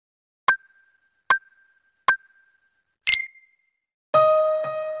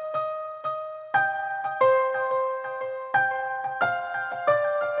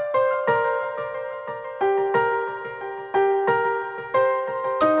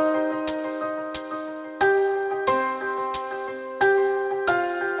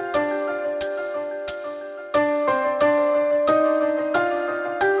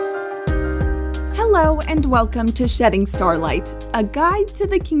and welcome to Shedding Starlight, a guide to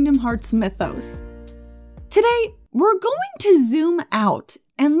the Kingdom Hearts mythos. Today, we're going to zoom out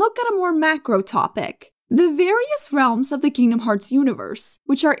and look at a more macro topic, the various realms of the Kingdom Hearts universe,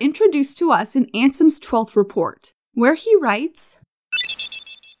 which are introduced to us in Ansem's 12th report, where he writes,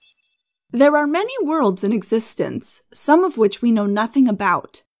 "There are many worlds in existence, some of which we know nothing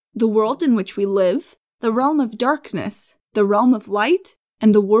about. The world in which we live, the realm of darkness, the realm of light,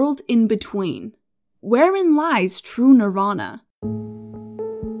 and the world in between. Wherein lies true nirvana?"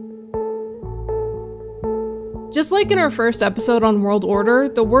 Just like in our first episode on World Order,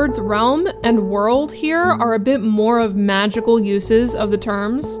 the words realm and world here are a bit more of magical uses of the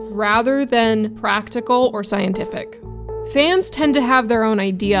terms, rather than practical or scientific. Fans tend to have their own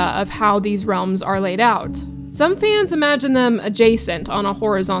idea of how these realms are laid out. Some fans imagine them adjacent on a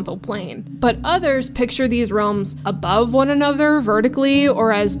horizontal plane, but others picture these realms above one another vertically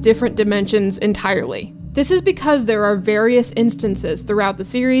or as different dimensions entirely. This is because there are various instances throughout the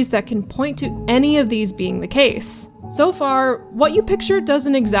series that can point to any of these being the case. So far, what you picture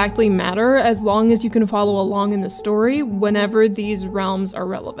doesn't exactly matter as long as you can follow along in the story whenever these realms are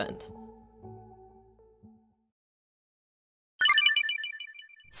relevant.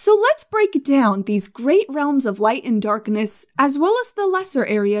 So let's break down these great realms of light and darkness, as well as the lesser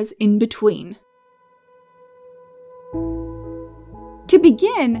areas in between. To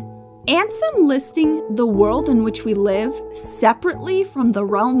begin, Ansem listing the world in which we live separately from the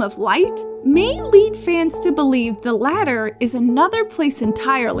realm of light may lead fans to believe the latter is another place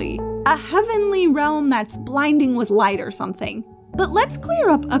entirely, a heavenly realm that's blinding with light or something. But let's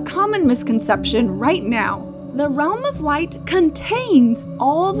clear up a common misconception right now. The realm of light contains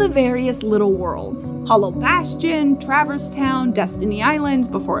all the various little worlds: Hollow Bastion, Traverse Town, Destiny Islands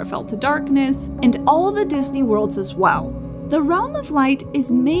before it fell to darkness, and all the Disney worlds as well. The realm of light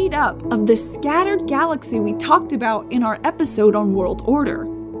is made up of the scattered galaxy we talked about in our episode on World Order,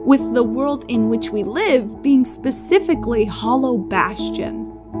 with the world in which we live being specifically Hollow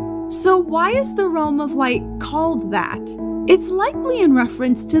Bastion. So why is the realm of light called that? It's likely in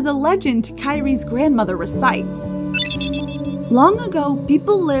reference to the legend Kairi's grandmother recites. Long ago,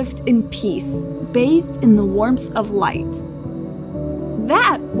 people lived in peace, bathed in the warmth of light.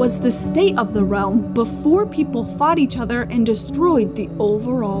 That was the state of the realm before people fought each other and destroyed the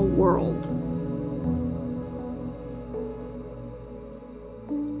overall world.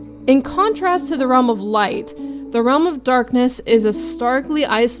 In contrast to the realm of light, the realm of darkness is a starkly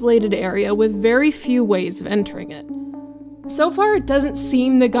isolated area with very few ways of entering it. So far, it doesn't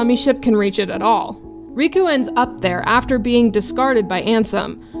seem the gummy ship can reach it at all. Riku ends up there after being discarded by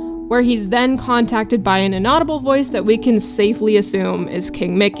Ansem, where he's then contacted by an inaudible voice that we can safely assume is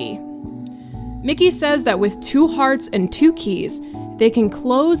King Mickey. Mickey says that with 2 hearts and 2 keys, they can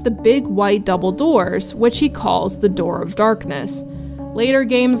close the big white double doors, which he calls the Door of Darkness. Later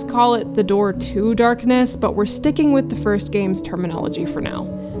games call it the Door to Darkness, but we're sticking with the first game's terminology for now.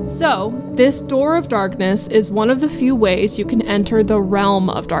 So, this Door of Darkness is one of the few ways you can enter the Realm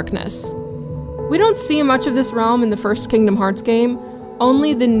of Darkness. We don't see much of this realm in the first Kingdom Hearts game,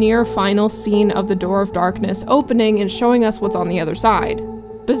 only the near final scene of the Door of Darkness opening and showing us what's on the other side.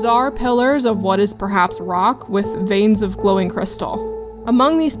 Bizarre pillars of what is perhaps rock with veins of glowing crystal.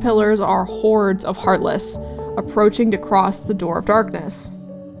 Among these pillars are hordes of Heartless, approaching to cross the Door of Darkness.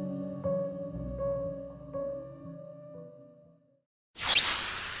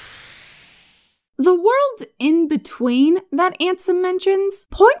 The world in between that Ansem mentions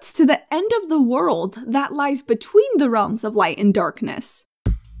points to the end of the world that lies between the realms of light and darkness.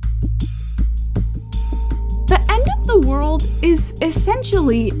 The end of the world is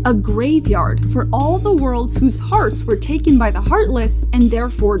essentially a graveyard for all the worlds whose hearts were taken by the Heartless and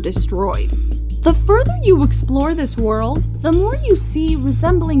therefore destroyed. The further you explore this world, the more you see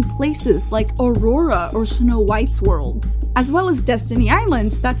resembling places like Aurora or Snow White's worlds, as well as Destiny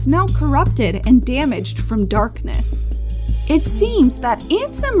Islands that's now corrupted and damaged from darkness. It seems that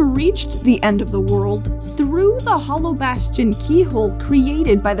Ansem reached the end of the world through the Hollow Bastion keyhole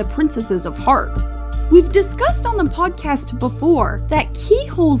created by the Princesses of Heart. We've discussed on the podcast before that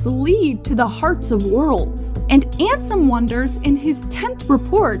keyholes lead to the hearts of worlds, and Ansem wonders in his 10th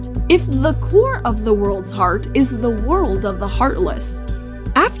report if the core of the world's heart is the world of the Heartless.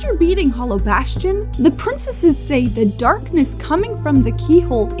 After beating Hollow Bastion, the princesses say the darkness coming from the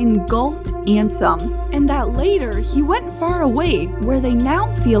keyhole engulfed Ansem, and that later he went far away where they now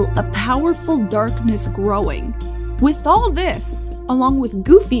feel a powerful darkness growing. With all this, along with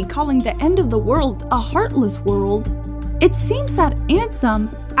Goofy calling the end of the world a heartless world, it seems that Ansem,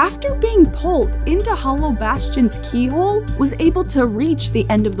 after being pulled into Hollow Bastion's keyhole, was able to reach the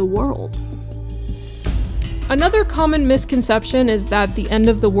end of the world. Another common misconception is that the end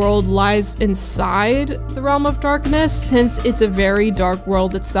of the world lies inside the realm of darkness, since it's a very dark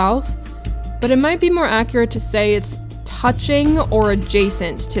world itself. But it might be more accurate to say it's touching or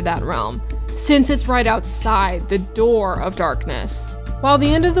adjacent to that realm, since it's right outside the door of darkness. While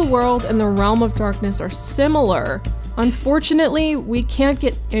the end of the world and the realm of darkness are similar, unfortunately, we can't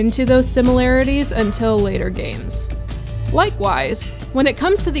get into those similarities until later games. Likewise, when it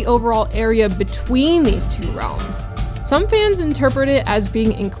comes to the overall area between these two realms, some fans interpret it as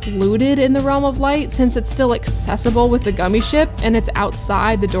being included in the realm of light since it's still accessible with the gummy ship and it's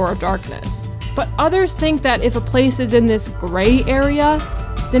outside the door of darkness. But others think that if a place is in this gray area,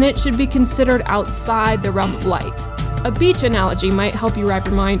 then it should be considered outside the realm of light. A beach analogy might help you wrap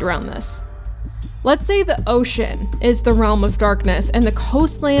your mind around this. Let's say the ocean is the realm of darkness and the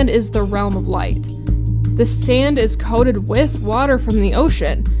coastland is the realm of light. The sand is coated with water from the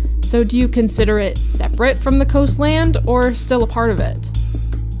ocean, so do you consider it separate from the coastland or still a part of it?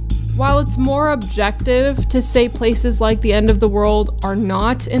 While it's more objective to say places like the end of the world are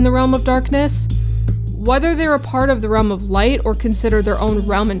not in the realm of darkness, whether they're a part of the realm of light or consider their own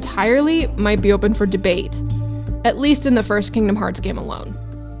realm entirely might be open for debate, at least in the first Kingdom Hearts game alone.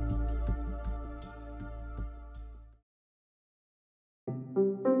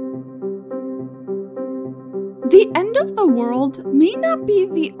 The end of the world may not be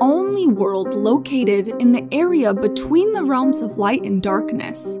the only world located in the area between the realms of light and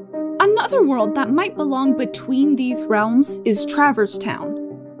darkness. Another world that might belong between these realms is Traverse Town.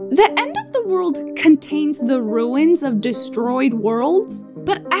 The end of the world contains the ruins of destroyed worlds,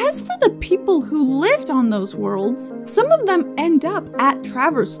 but as for the people who lived on those worlds, some of them end up at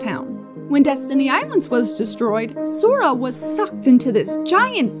Traverse Town. When Destiny Islands was destroyed, Sora was sucked into this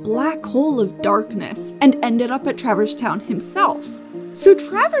giant black hole of darkness and ended up at Traverse Town himself. So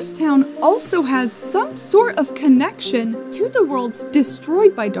Traverse Town also has some sort of connection to the worlds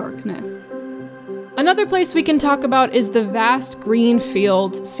destroyed by darkness. Another place we can talk about is the vast green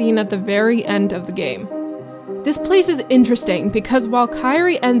field seen at the very end of the game. This place is interesting because while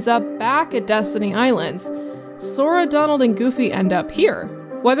Kairi ends up back at Destiny Islands, Sora, Donald, and Goofy end up here.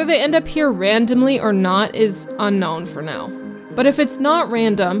 Whether they end up here randomly or not is unknown for now. But if it's not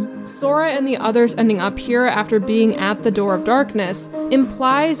random, Sora and the others ending up here after being at the Door of Darkness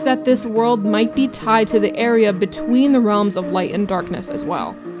implies that this world might be tied to the area between the realms of light and darkness as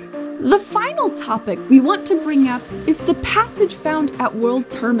well. The final topic we want to bring up is the passage found at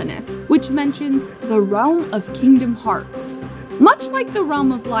World Terminus, which mentions the realm of Kingdom Hearts. Much like the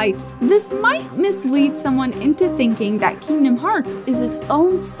realm of light, this might mislead someone into thinking that Kingdom Hearts is its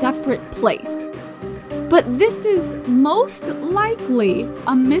own separate place. But this is most likely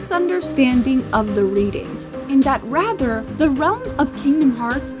a misunderstanding of the reading, in that rather, the realm of Kingdom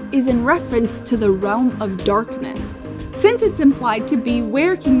Hearts is in reference to the realm of darkness, since it's implied to be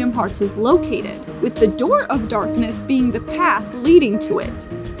where Kingdom Hearts is located, with the Door of Darkness being the path leading to it.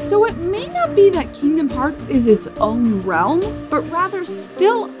 So it may not be that Kingdom Hearts is its own realm, but rather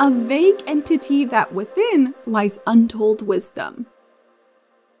still a vague entity that within lies untold wisdom.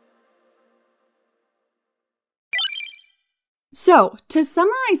 So, to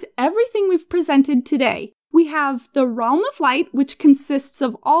summarize everything we've presented today, we have the Realm of Light, which consists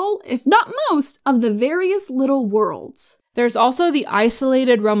of all, if not most, of the various little worlds. There's also the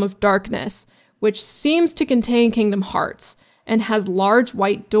isolated Realm of Darkness, which seems to contain Kingdom Hearts, and has large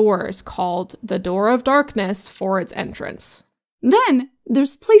white doors called the Door of Darkness for its entrance. Then,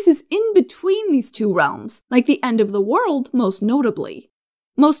 there's places in between these two realms, like the end of the world most notably.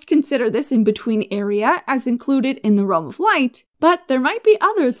 Most consider this in-between area as included in the Realm of Light, but there might be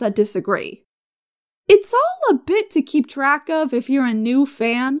others that disagree. It's all a bit to keep track of if you're a new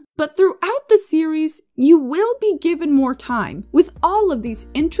fan, but throughout the series, you will be given more time with all of these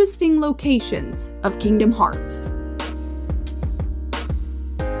interesting locations of Kingdom Hearts.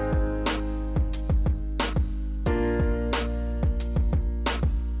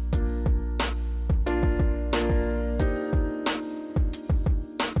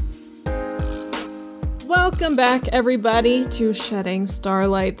 Welcome back, everybody, to Shedding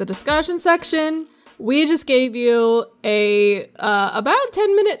Starlight, the discussion section. We just gave you a about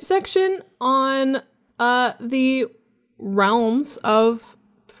 10-minute section on the realms of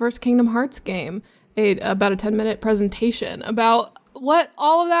the first Kingdom Hearts game. About a 10-minute presentation about what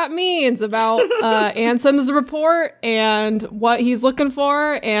all of that means, about Ansem's report and what he's looking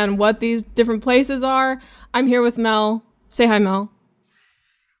for and what these different places are. I'm here with Mel. Say hi, Mel.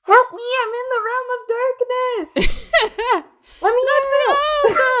 Help me, I'm in the realm of darkness! Let me out!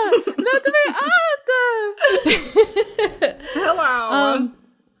 Let me out! Hello.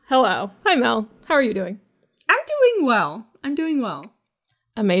 Hello. Hi, Mel. How are you doing? I'm doing well.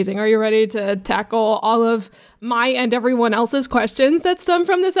 Amazing. Are you ready to tackle all of my and everyone else's questions that stem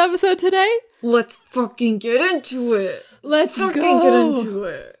from this episode today? Let's fucking get into it. Let's fucking go. get into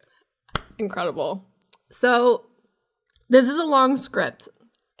it. Incredible. So, this is a long script.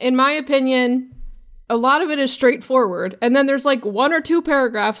 In my opinion, a lot of it is straightforward. And then there's like 1 or 2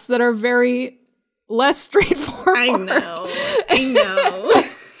 paragraphs that are very less straightforward. I know.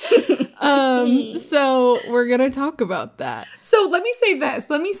 So we're going to talk about that. So let me say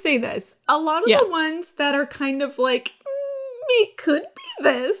this. A lot of the ones that are kind of like, it could be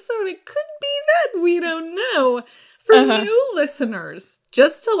this or it could be that, we don't know. For new listeners,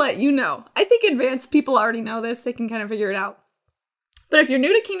 just to let you know, I think advanced people already know this. They can kind of figure it out. But if you're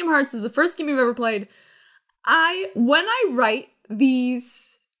new to Kingdom Hearts, this is the first game you've ever played, when I write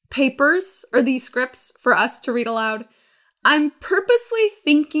these papers or these scripts for us to read aloud, I'm purposely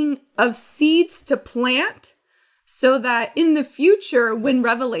thinking of seeds to plant so that in the future, when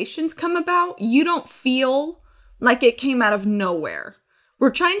revelations come about, you don't feel like it came out of nowhere. We're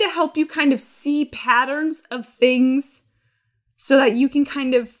trying to help you kind of see patterns of things so that you can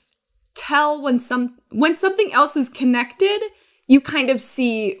kind of tell when something else is connected, you kind of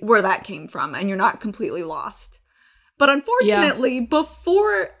see where that came from and you're not completely lost. But unfortunately,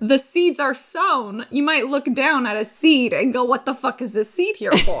 before the seeds are sown, you might look down at a seed and go, what the fuck is this seed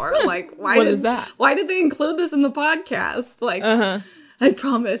here for? Like, why is that? Why did they include this in the podcast? Like, I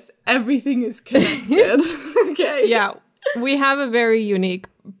promise everything is connected. Okay. Yeah. We have a very unique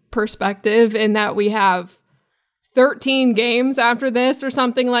perspective in that we have 13 games after this or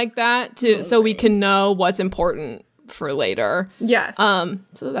something like that so we can know what's important for later. Yes.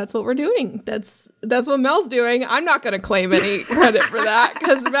 So that's what we're doing. That's what Mel's doing. I'm not going to claim any credit for that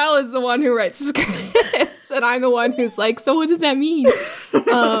because Mel is the one who writes scripts and I'm the one who's like, so what does that mean?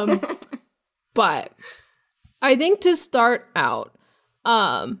 But I think to start out,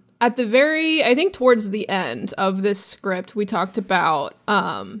 at the I think towards the end of this script, we talked about,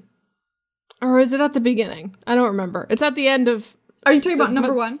 or is it at the beginning? I don't remember. It's at the end of. Are you talking about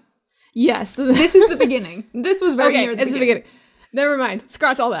number 1? Yes. This is the beginning. This was very near the beginning. Never mind.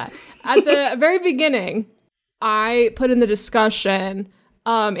 Scratch all that. At the very beginning, I put in the discussion,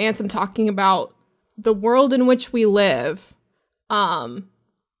 Ansem talking about the world in which we live,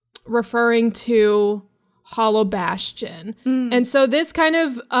 referring to Hollow Bastion. And so this kind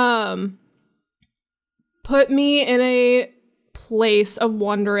of put me in a place of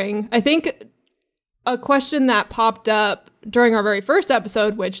wondering. I think a question that popped up during our very first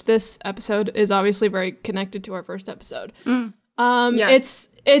episode, which this episode is obviously very connected to our first episode. Yes.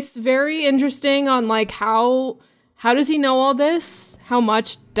 It's very interesting on like how does he know all this? How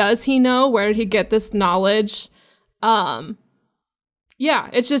much does he know? Where did he get this knowledge?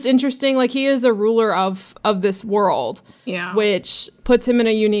 Yeah, it's just interesting. Like, he is a ruler of this world, which puts him in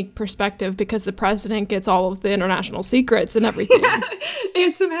a unique perspective because the president gets all of the international secrets and everything.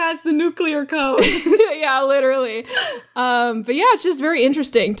 Ansem has the nuclear codes. Yeah, literally. But yeah, it's just very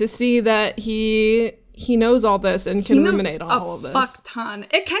interesting to see that he knows all this and can ruminate on all of this. Fuck ton.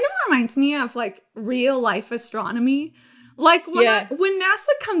 It kind of reminds me of like real life astronomy. Like when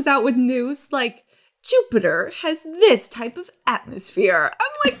NASA comes out with news like, Jupiter has this type of atmosphere.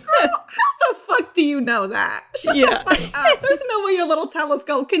 I'm like, girl, how the fuck do you know that? Shut the fuck up. There's no way your little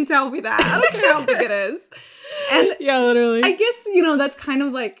telescope can tell me that. I don't care how big it is. And yeah, literally. I guess, that's kind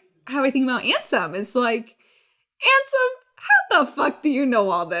of like how I think about Ansem. It's like, Ansem, how the fuck do you know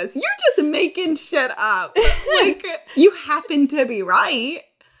all this? You're just making shit up. Like, you happen to be right.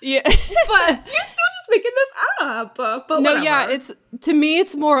 Yeah. But you're still just making this up. But no, whatever. yeah, to me,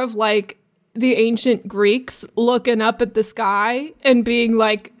 it's more of like, the ancient Greeks looking up at the sky and being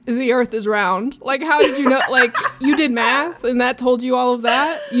like, the earth is round. Like, how did you know? Like, you did math and that told you all of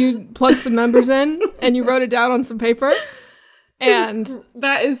that? You plugged some numbers in and you wrote it down on some paper? And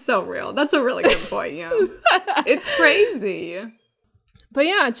that is so real. That's a really good point, yeah. It's crazy. But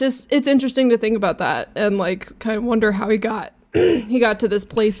yeah, it's interesting to think about that and like kind of wonder how he got to this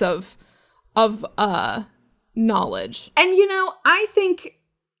place of knowledge. And I think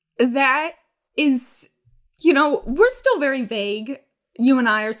that is, we're still very vague. You and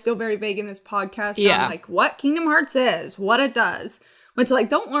I are still very vague in this podcast on like what Kingdom Hearts is, what it does. Which, like,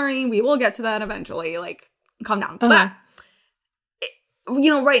 don't worry, we will get to that eventually. Like, calm down. But,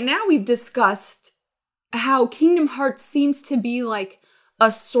 right now we've discussed how Kingdom Hearts seems to be like a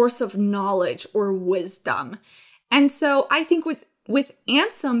source of knowledge or wisdom. And so I think with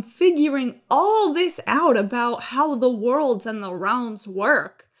Ansem figuring all this out about how the worlds and the realms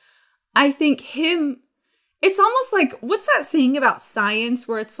work, I think him it's almost like, what's that saying about science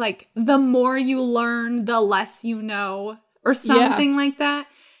where it's like, the more you learn, the less you know, or something like that?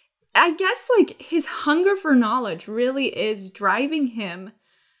 I guess, like, his hunger for knowledge really is driving him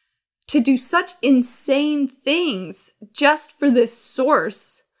to do such insane things just for this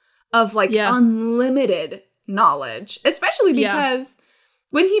source of, like, unlimited knowledge. Especially because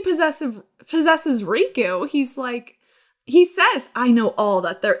when he possesses Riku, he's like, he says, I know all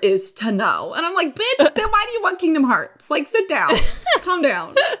that there is to know. And I'm like, bitch, then why do you want Kingdom Hearts? Like, sit down. Calm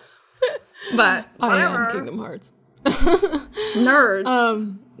down. But whatever. I am Kingdom Hearts.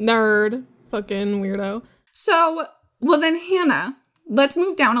 Nerds. Nerd. Fucking weirdo. So, well then, Hannah, let's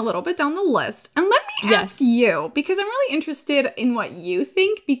move down a little bit down the list. And let me ask you, because I'm really interested in what you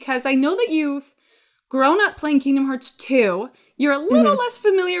think, because I know that you've grown up playing Kingdom Hearts 2. You're a little less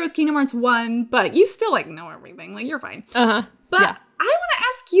familiar with Kingdom Hearts 1, but you still, like, know everything. Like, you're fine. But I want to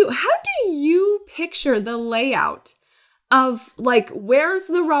ask you, how do you picture the layout of, like, where's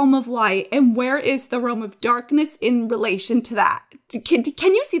the realm of light and where is the realm of darkness in relation to that?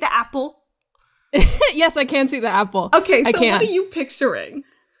 Can you see the apple? Yes, I can see the apple. Okay, so what are you picturing?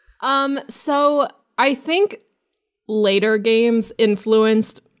 So I think later games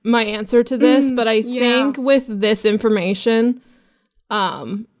influenced my answer to this, but I think with this information,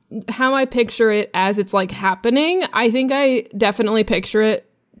 how I picture it as it's, like, happening, I think I definitely picture it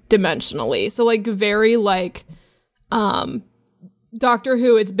dimensionally. So, like, very, like, Doctor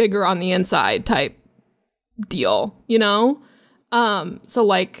Who, it's bigger on the inside type deal, you know? So,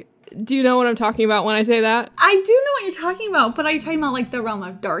 like, do you know what I'm talking about when I say that? I do know what you're talking about, but are you talking about, like, the realm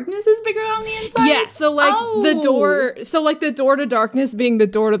of darkness is bigger on the inside? Yeah, so, like, the door to darkness being the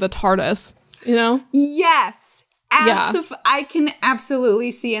door to the TARDIS, you know? Yes. I can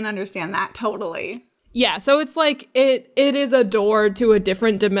absolutely see and understand that, totally. Yeah, so it's like, it is a door to a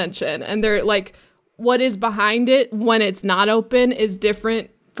different dimension, and they're, like, what is behind it when it's not open is different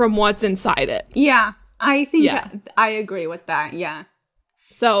from what's inside it. Yeah, I think I agree with that, yeah.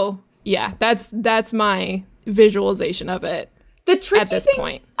 So, yeah, that's my visualization of it the tricky at this thing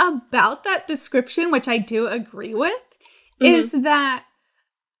point. About that description, which I do agree with, is that,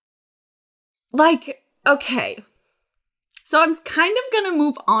 like, okay, so I'm kind of going to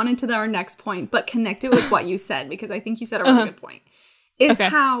move on into our next point, but connect it with what you said, because I think you said a really good point, is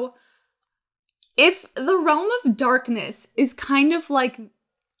how if the realm of darkness is kind of like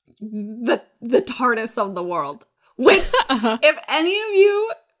the TARDIS of the world, which, if any of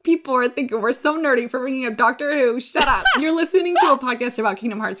you people are thinking we're so nerdy for bringing up Doctor Who, shut up. You're listening to a podcast about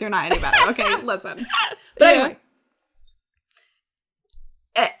Kingdom Hearts. You're not any better. Okay, listen. But anyway,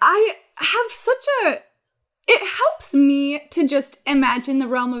 I have such a... It helps me to just imagine the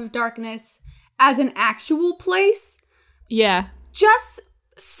realm of darkness as an actual place. Yeah. Just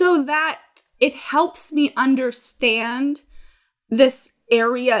so that it helps me understand this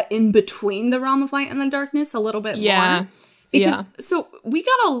area in between the realm of light and the darkness a little bit more. Because, so we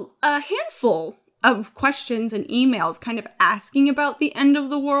got a handful of questions and emails kind of asking about the end of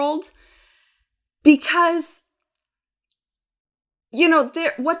the world. Because, you know,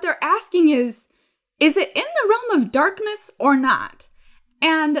 what they're asking is it in the realm of darkness or not?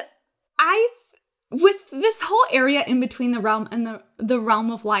 And with this whole area in between the realm and the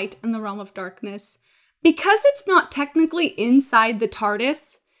realm of light and the realm of darkness, because it's not technically inside the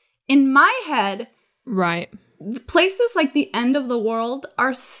TARDIS, in my head, right, places like the end of the world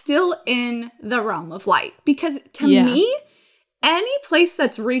are still in the realm of light. Because to me, any place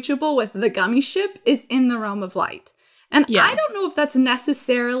that's reachable with the gummy ship is in the realm of light. And I don't know if that's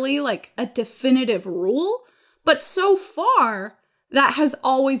necessarily like a definitive rule, but so far, that has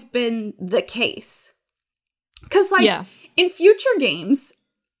always been the case. Because, like, in future games,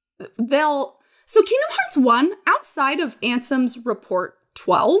 So Kingdom Hearts 1, outside of Ansem's Report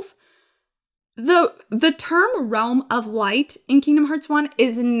 12, the term Realm of Light in Kingdom Hearts 1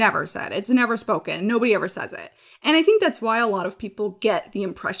 is never said. It's never spoken. Nobody ever says it. And I think that's why a lot of people get the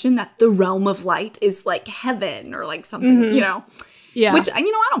impression that the Realm of Light is like heaven or like something, you know? Yeah. Which,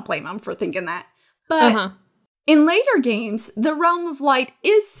 you know, I don't blame them for thinking that. But in later games, the Realm of Light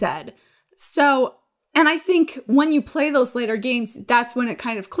is said. So, and I think when you play those later games, that's when it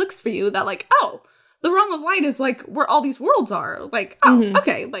kind of clicks for you that like, oh, the Realm of Light is like where all these worlds are. Like, oh,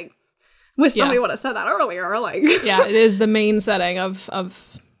 okay, like, wish somebody would have said that earlier. Like, yeah, it is the main setting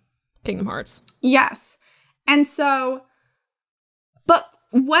of Kingdom Hearts. Yes. And so, but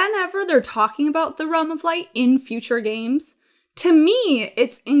whenever they're talking about the Realm of Light in future games, to me,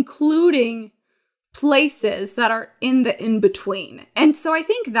 it's including places that are in the in-between. And so I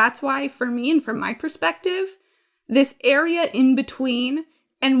think that's why, for me and from my perspective, this area in between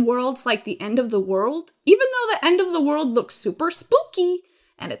and worlds like the end of the world, even though the end of the world looks super spooky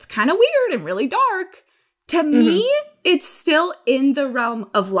and it's kind of weird and really dark, to me, it's still in the realm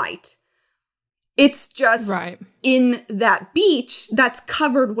of light. It's just in that beach that's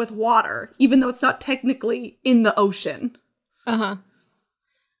covered with water, even though it's not technically in the ocean. Uh-huh.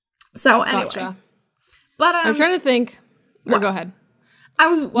 So anyway. Gotcha. But I'm trying to think. Or go ahead.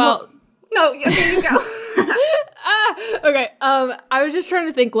 No, yeah, there you go. Okay. I was just trying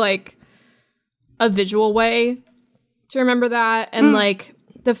to think like a visual way to remember that, and like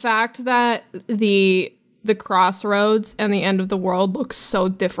the fact that the crossroads and the end of the world look so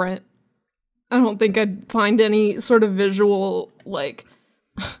different. I don't think I'd find any sort of visual like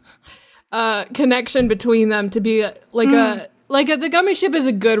connection between them to be the gummy ship is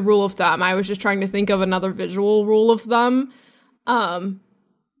a good rule of thumb. I was just trying to think of another visual rule of thumb.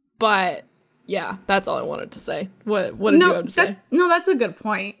 But yeah, that's all I wanted to say. What did you have to say? No, that's a good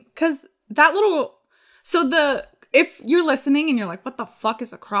point. Because if you're listening and you're like, what the fuck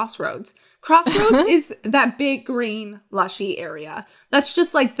is a crossroads? Crossroads is that big green lushy area. That's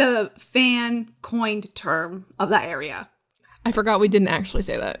just like the fan-coined term of that area. I forgot we didn't actually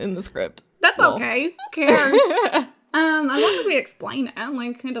say that in the script. That's okay. Who cares? As long as we explain it,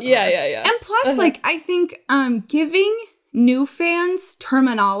 like, it doesn't matter. Yeah. And plus, like, I think giving new fans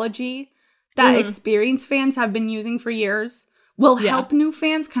terminology that experienced fans have been using for years will help new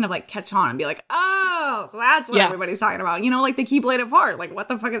fans kind of like catch on and be like, oh, so that's what everybody's talking about. You know, like the Keyblade of Heart. Like, what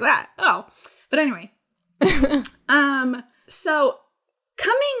the fuck is that? Oh. But anyway. So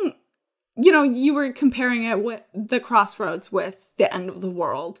coming, you were comparing it with the crossroads with the end of the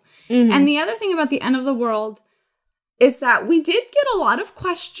world. And the other thing about the end of the world is that we did get a lot of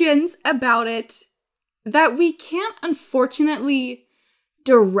questions about it that we can't unfortunately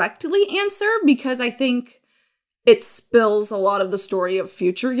directly answer, because I think it spills a lot of the story of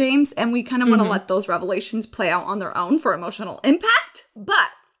future games, and we kind of want to let those revelations play out on their own for emotional impact. But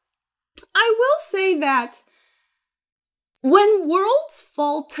I will say that when worlds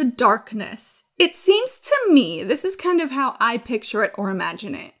fall to darkness, it seems to me, this is kind of how I picture it or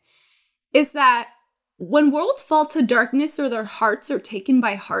imagine it, is that when worlds fall to darkness or their hearts are taken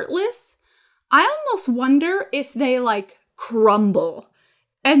by Heartless, I almost wonder if they, like, crumble.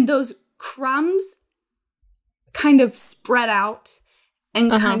 And those crumbs kind of spread out and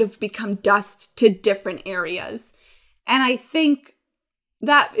kind of become dust to different areas. And I think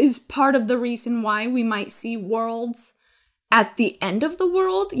that is part of the reason why we might see worlds at the end of the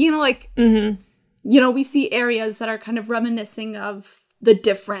world. We see areas that are kind of reminiscing of the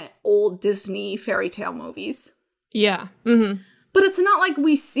different old Disney fairy tale movies. Yeah. But it's not like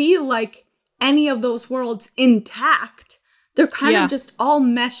we see, like, any of those worlds intact. They're kind of just all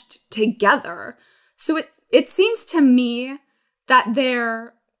meshed together. So it seems to me that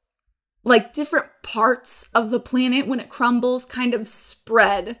they're, like, different parts of the planet, when it crumbles, kind of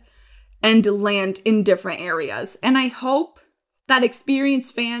spread and land in different areas. And I hope that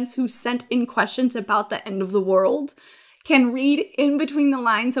experienced fans who sent in questions about the end of the world can read in between the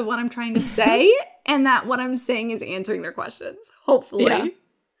lines of what I'm trying to say, and that what I'm saying is answering their questions. Hopefully. Yeah.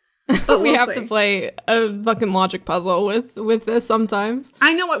 But we have to play a fucking logic puzzle with this sometimes.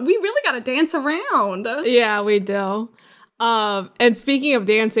 I know what we really got to dance around. Yeah, we do. And speaking of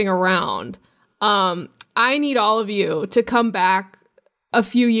dancing around, I need all of you to come back a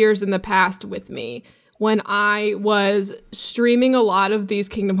few years in the past with me when I was streaming a lot of these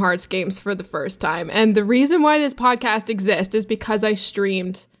Kingdom Hearts games for the first time. And the reason why this podcast exists is because I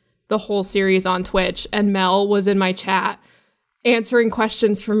streamed the whole series on Twitch, and Mel was in my chat answering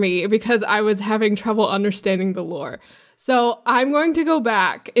questions for me because I was having trouble understanding the lore. So I'm going to go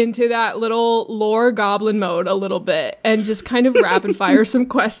back into that little lore goblin mode a little bit and just kind of rapid fire some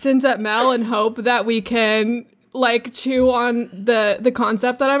questions at Mel and hope that we can, like, chew on the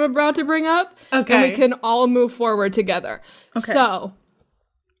concept that I'm about to bring up. Okay. And we can all move forward together. Okay. So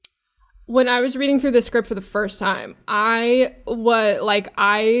when I was reading through the script for the first time, I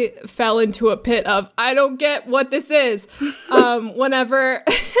fell into a pit of, I don't get what this is. Whenever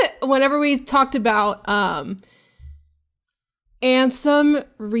we talked about Ansem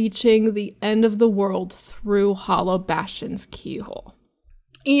reaching the end of the world through Hollow Bastion's keyhole.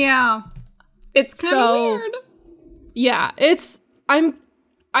 Yeah. It's kind of weird. Yeah,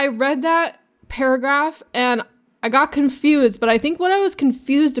 I read that paragraph and I got confused, but I think what I was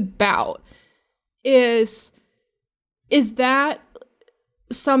confused about is that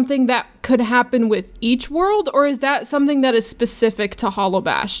something that could happen with each world, or is that something that is specific to Hollow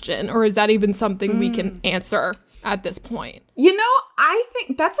Bastion, or is that even something we can answer at this point? I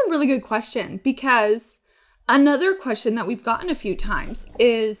think that's a really good question, because another question that we've gotten a few times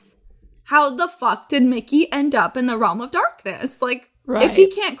is, how the fuck did Mickey end up in the realm of darkness? Like, if he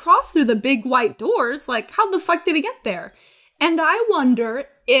can't cross through the big white doors, like, how the fuck did he get there? And I wonder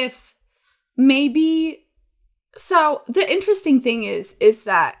if maybe... So, the interesting thing is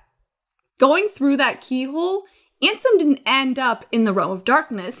that going through that keyhole, Ansem didn't end up in the realm of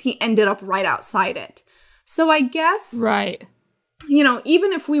darkness. He ended up right outside it. So I guess... Right. You know,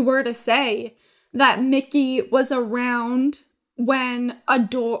 even if we were to say that Mickey was around when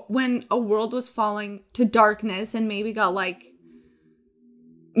a world was falling to darkness and maybe got, like,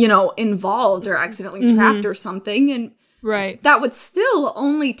 you know, involved or accidentally trapped or something, and that would still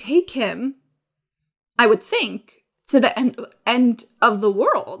only take him, I would think, to the end of the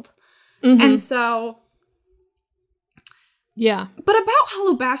world. And so... Yeah. But about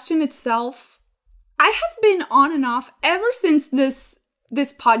Hollow Bastion itself, I have been on and off ever since this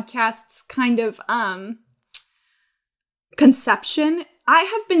podcast's kind of conception. I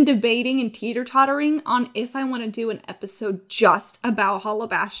have been debating and teeter-tottering on if I want to do an episode just about Hollow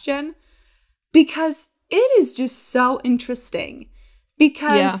Bastion, because it is just so interesting.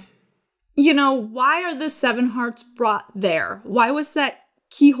 Because, you know, why are the Seven Hearts brought there? Why was that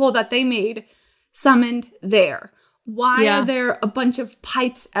keyhole that they made summoned there? Why are there a bunch of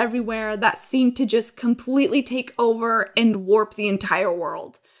pipes everywhere that seem to just completely take over and warp the entire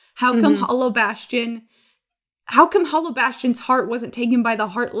world? How come Hollow Bastion's heart wasn't taken by the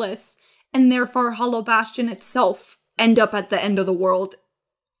Heartless, and therefore Hollow Bastion itself end up at the end of the world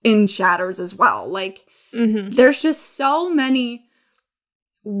in shatters as well? Like, there's just so many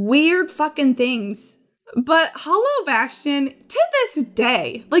weird fucking things. But Hollow Bastion, to this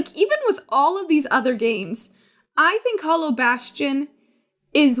day, like, even with all of these other games, I think Hollow Bastion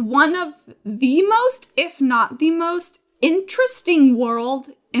is one of the most, if not the most, interesting world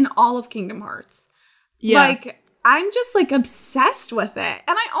in all of Kingdom Hearts. Yeah. Like, I'm just, like, obsessed with it.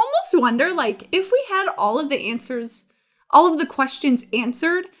 And I almost wonder, like, if we had all of the answers, all of the questions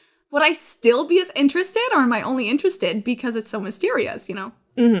answered, would I still be as interested, or am I only interested because it's so mysterious, you know?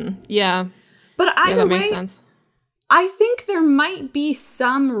 Yeah. But either that way, makes sense. I think there might be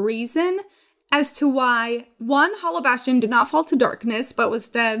some reason as to why, one, Hollow Bastion did not fall to darkness, but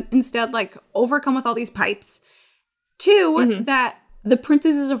was instead, like, overcome with all these pipes. Two, that the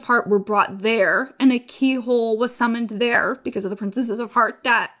Princesses of Heart were brought there, and a keyhole was summoned there because of the Princesses of Heart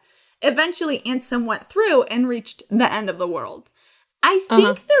that eventually Ansem went through and reached the end of the world. I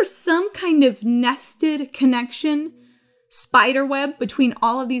think there's some kind of nested connection, spiderweb, between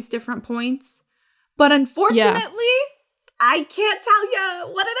all of these different points. But unfortunately... I can't tell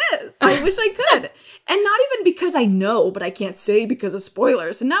you what it is. I wish I could. And not even because I know, but I can't say because of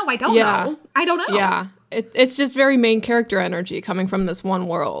spoilers. No, I don't know. I don't know. Yeah. It's just very main character energy coming from this one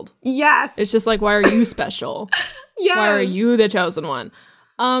world. Yes. It's just like, why are you special? Why are you the chosen one?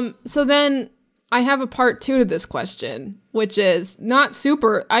 So then I have a part 2 to this question, which is not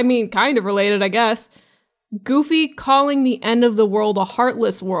super, I mean, kind of related, I guess. Goofy calling the end of the world a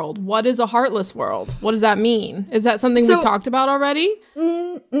heartless world. What is a heartless world? What does that mean? Is that something we've talked about already?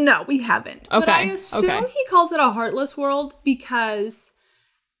 No, we haven't. Okay. But I assume he calls it a heartless world because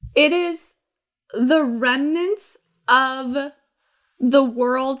it is the remnants of the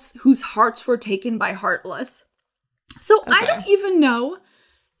worlds whose hearts were taken by Heartless. So I don't even know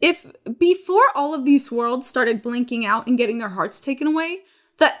if before all of these worlds started blinking out and getting their hearts taken away,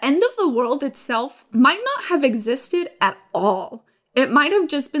 the end of the world itself might not have existed at all. It might have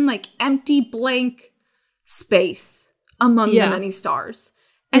just been like empty, blank space among the many stars.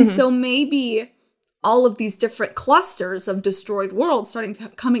 And so maybe all of these different clusters of destroyed worlds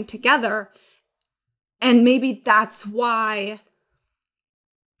coming together. And maybe that's why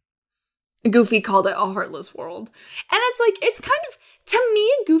Goofy called it a heartless world. And it's like, it's kind of, to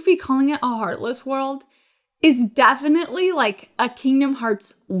me, Goofy calling it a heartless world is definitely like a Kingdom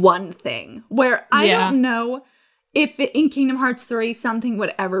Hearts 1 thing, where I don't know if in Kingdom Hearts 3 something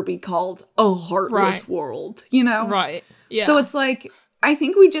would ever be called a heartless world, you know? Right. Yeah. So it's like, I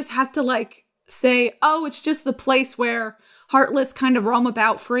think we just have to like say, oh, it's just the place where Heartless kind of roam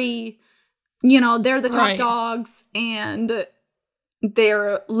about free. You know, they're the top dogs and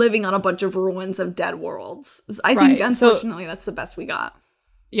they're living on a bunch of ruins of dead worlds. I think, unfortunately, that's the best we got.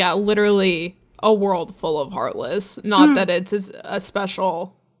 Yeah, literally a world full of Heartless. Not that it's a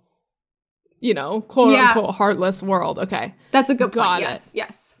special, you know, quote unquote heartless world. Okay. That's a good point. Yes.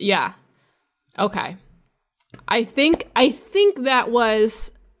 Yes. Yeah. Okay. I think that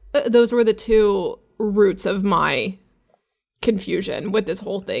was, those were the two roots of my confusion with this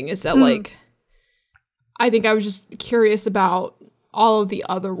whole thing, is that like, I think I was just curious about all of the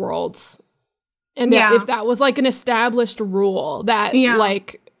other worlds And that if that was like an established rule that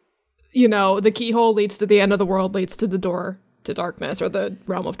like, you know, the keyhole leads to the end of the world, leads to the door to darkness or the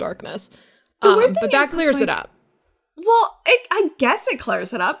realm of darkness. But that clears it up. Well, I guess it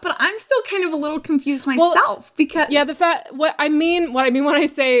clears it up, but I'm still kind of a little confused myself because what I mean when I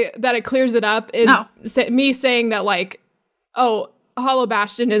say that it clears it up is me saying that like, oh, Hollow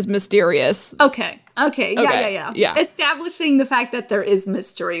Bastion is mysterious. Okay. Yeah. Establishing the fact that there is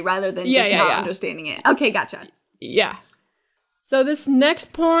mystery rather than just not understanding it. Okay, gotcha. Yeah. So this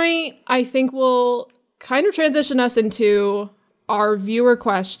next point, I think will kind of transition us into our viewer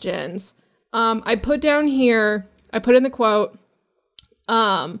questions. I put down here, I put in the quote,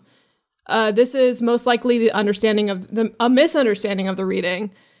 this is most likely a misunderstanding of the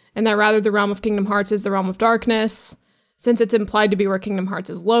reading, and that rather the realm of Kingdom Hearts is the realm of darkness, since it's implied to be where Kingdom Hearts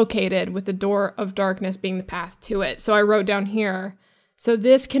is located, with the door of darkness being the path to it. So I wrote down here, so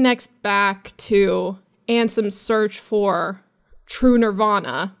this connects back to Ansem's search for true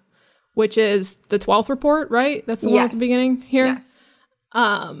nirvana, which is the 12th report, right? That's the one at the beginning here? Yes.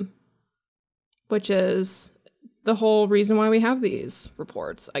 Which is the whole reason why we have these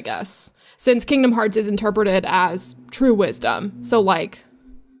reports, I guess. Since Kingdom Hearts is interpreted as true wisdom. So, like,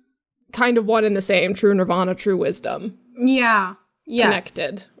 kind of one and the same, true nirvana, true wisdom. Yeah. Yes.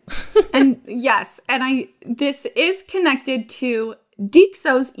 Connected. And this is connected to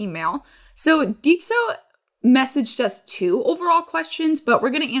Dyxo's email. So Dyxo messaged us 2 overall questions, but we're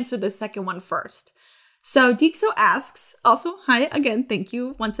going to answer the second one first. So Dyxo asks, also, hi again, thank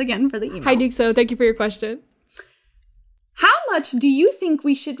you once again for the email. Hi Dyxo, thank you for your question. How much do you think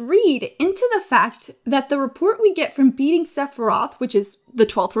we should read into the fact that the report we get from beating Sephiroth, which is the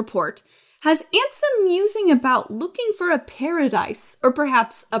 12th report, has Ansem musing about looking for a paradise, or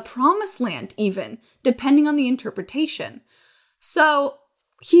perhaps a promised land even, depending on the interpretation? So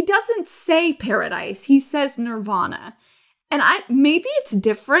he doesn't say paradise, he says nirvana. And maybe it's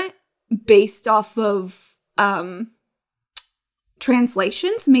different based off of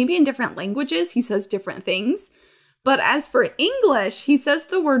translations. Maybe in different languages he says different things. But as for English, he says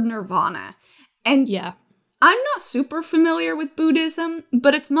the word nirvana. And I'm not super familiar with Buddhism,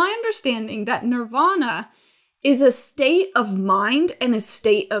 but it's my understanding that nirvana is a state of mind and a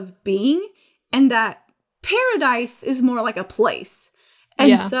state of being, and that paradise is more like a place.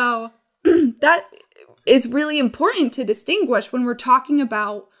 And so that is really important to distinguish when we're talking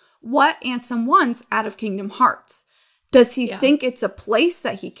about what Ansem wants out of Kingdom Hearts. Does he think it's a place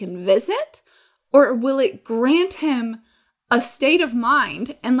that he can visit? Or will it grant him a state of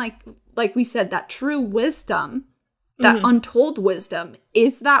mind and like we said, that true wisdom, that untold wisdom,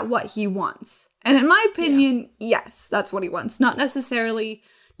 is that what he wants? And in my opinion, yes, that's what he wants. Not necessarily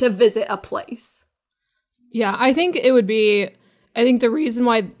to visit a place. Yeah, I think the reason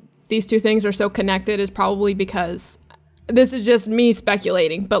why these two things are so connected is probably because, this is just me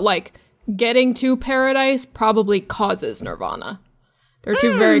speculating, but like getting to paradise probably causes nirvana. They're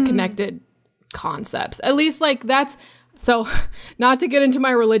two very connected concepts. At least like that's, so not to get into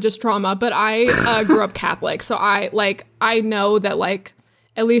my religious trauma, but I grew up Catholic. So I know that like,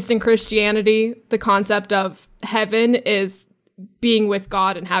 at least in Christianity, the concept of heaven is being with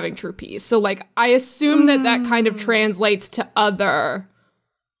God and having true peace. So like, I assume that kind of translates to other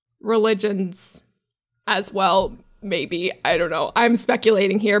religions as well. Maybe, I don't know. I'm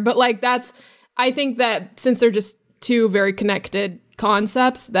speculating here, but like I think that since they're just two very connected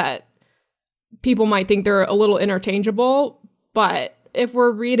concepts, that people might think they're a little interchangeable, but if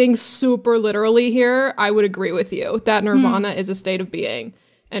we're reading super literally here, I would agree with you that nirvana is a state of being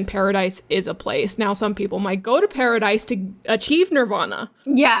and paradise is a place. Now, some people might go to paradise to achieve nirvana.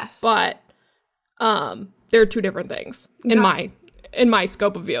 Yes. But they're two different things in my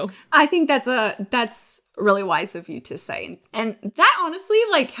scope of view. I think that's really wise of you to say. And that honestly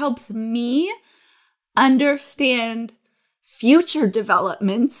like helps me understand future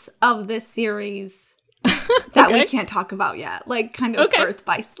developments of this series that we can't talk about yet. Like kind of Birth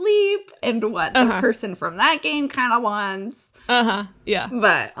by Sleep and what the person from that game kind of wants. Yeah.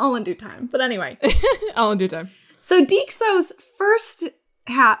 But all in due time. But anyway. All in due time. So Dyxo's first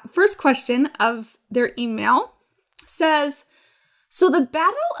question of their email says, so the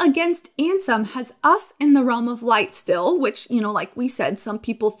battle against Ansem has us in the realm of light still, which, you know, like we said, some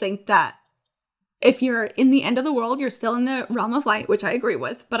people think that if you're in the end of the world, you're still in the realm of light, which I agree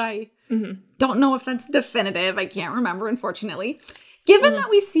with, but I don't know if that's definitive. I can't remember, unfortunately. Given that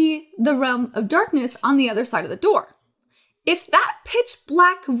we see the realm of darkness on the other side of the door, if that pitch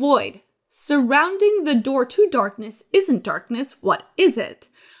black void surrounding the door to darkness isn't darkness, what is it?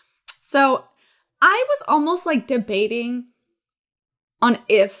 So I was almost like debating on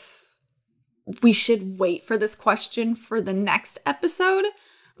if we should wait for this question for the next episode.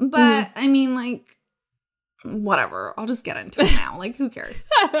 But, I mean, like, whatever. I'll just get into it now. Like, who cares?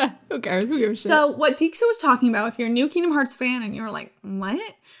 Who cares? Who gives a shit? So, what Dyxo was talking about, if you're a new Kingdom Hearts fan and you're like,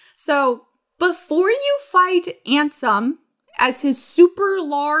 what? So, before you fight Ansem as his super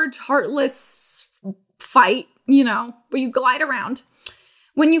large, heartless fight, you know, where you glide around,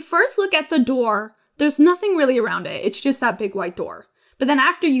 when you first look at the door, there's nothing really around it. It's just that big white door. But then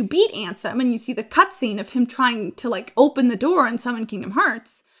after you beat Ansem and you see the cutscene of him trying to, like, open the door and summon Kingdom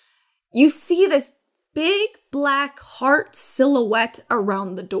Hearts, you see this big black heart silhouette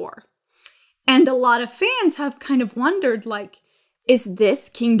around the door. And a lot of fans have kind of wondered, like, is this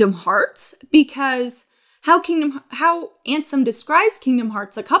Kingdom Hearts? Because how Ansem describes Kingdom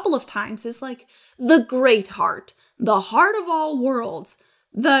Hearts a couple of times is like the great heart, the heart of all worlds,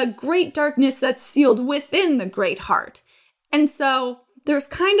 the great darkness that's sealed within the great heart. And so there's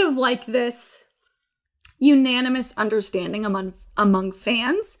kind of like this unanimous understanding among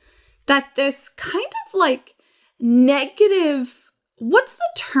fans that this kind of like negative, what's the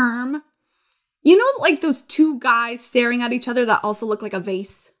term? You know, like those two guys staring at each other that also look like a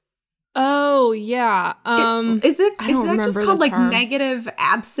vase? Oh, yeah. Is that just called like term. negative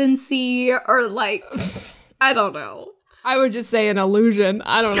absency or like, I don't know. I would just say an illusion.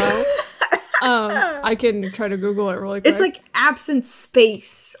 I don't know. I can try to Google it really quick. It's like absent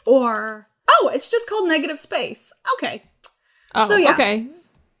space or, it's just called negative space. Okay. Oh, so, yeah. Okay.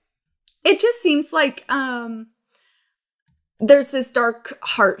 It just seems like there's this dark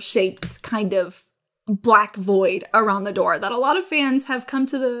heart-shaped kind of black void around the door that a lot of fans have come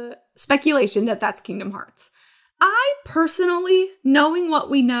to the speculation that that's Kingdom Hearts. I personally, knowing what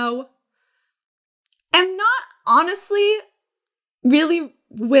we know, am not honestly really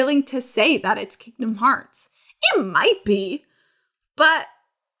willing to say that it's Kingdom Hearts. It might be, but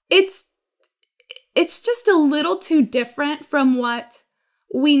it's just a little too different from what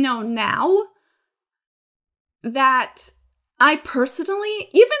we know now, that I personally,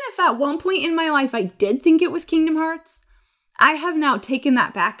 even if at one point in my life I did think it was Kingdom Hearts, I have now taken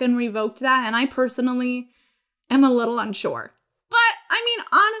that back and revoked that, and I personally am a little unsure. But, I mean,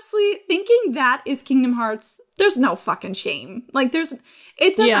 honestly, thinking that is Kingdom Hearts, there's no fucking shame. Like,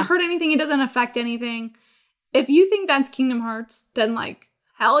 it doesn't hurt anything, it doesn't affect anything. If you think that's Kingdom Hearts, then, like,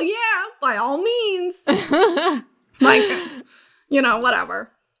 hell yeah, by all means. Like, you know,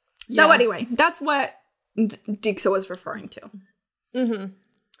 whatever. So anyway, that's what Dyxo was referring to. Mm-hmm.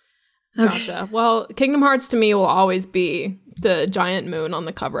 Gotcha. Well, Kingdom Hearts to me will always be the giant moon on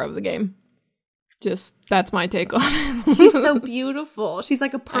the cover of the game. Just, that's my take on it. She's so beautiful. She's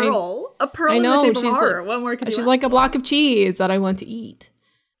like a pearl. A pearl in the shape of heart. What more could you She's ask like a for? block of cheese that I want to eat.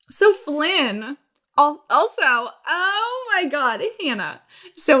 So Flynn, also, oh my god, Hannah.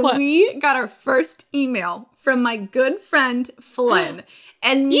 So we got our first email from my good friend Flynn.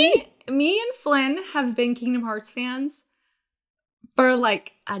 And me and Flynn have been Kingdom Hearts fans for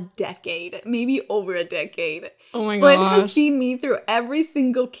like a decade, maybe over a decade. Oh my Flynn gosh. has seen me through every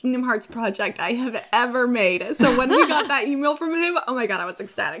single Kingdom Hearts project I have ever made. So when we got that email from him, oh my god, I was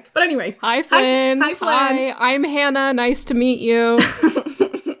ecstatic. But anyway. Hi, Flynn. Hi, Flynn. Hi, I'm Hannah. Nice to meet you.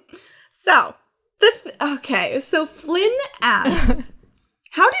 So, so Flynn asks,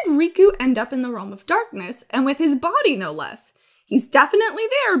 how did Riku end up in the Realm of Darkness, and with his body no less? He's definitely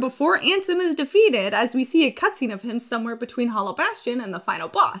there before Ansem is defeated, as we see a cutscene of him somewhere between Hollow Bastion and the final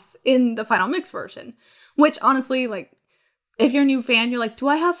boss in the Final Mix version. Which, honestly, like, if you're a new fan, you're like, do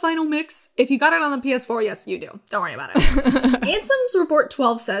I have Final Mix? If you got it on the PS4, yes, you do. Don't worry about it. Ansem's Report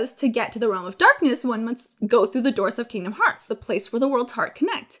 12 says to get to the Realm of Darkness, one must go through the doors of Kingdom Hearts, the place where the world's heart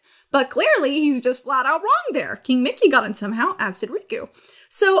connect. But clearly, he's just flat out wrong there. King Mickey got in somehow, as did Riku.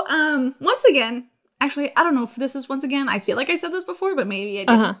 So, once again, actually, I don't know if this is once again. I feel like I said this before, but maybe I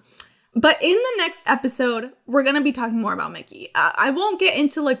didn't. But in the next episode, we're going to be talking more about Mickey. I won't get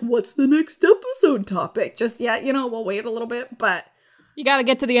into, like, what's the next episode topic just yet. You know, we'll wait a little bit, but... You got to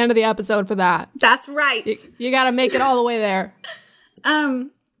get to the end of the episode for that. That's right. You got to make it all the way there.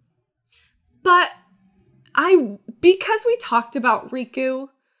 But because we talked about Riku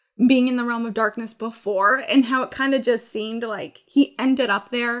being in the Realm of Darkness before, and how it kind of just seemed like he ended up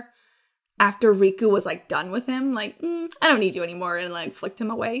there after Riku was, like, done with him, like, I don't need you anymore, and, like, flicked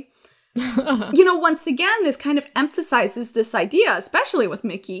him away. You know, once again, this kind of emphasizes this idea, especially with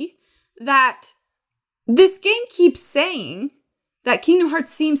Mickey, that this game keeps saying that Kingdom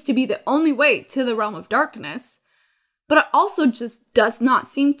Hearts seems to be the only way to the Realm of Darkness, but it also just does not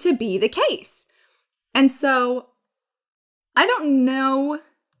seem to be the case. And so, I don't know.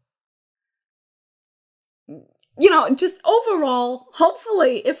 just overall,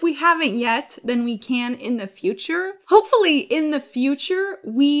 hopefully, if we haven't yet, then we can in the future. Hopefully, in the future,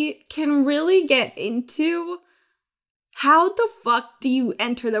 we can really get into how the fuck do you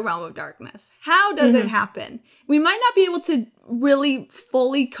enter the realm of darkness? How does it happen? We might not be able to really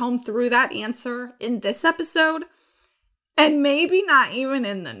fully comb through that answer in this episode, and maybe not even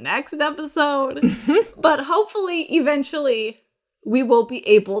in the next episode, but hopefully, eventually, we will be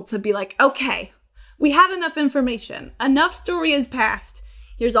able to be like, okay, we have enough information. Enough story has passed.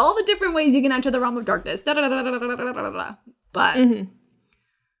 Here's all the different ways you can enter the realm of darkness. But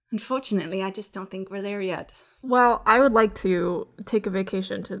unfortunately, I just don't think we're there yet. Well, I would like to take a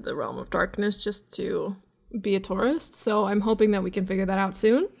vacation to the realm of darkness just to be a tourist. So I'm hoping that we can figure that out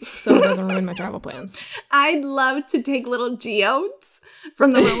soon so it doesn't ruin my travel plans. I'd love to take little geodes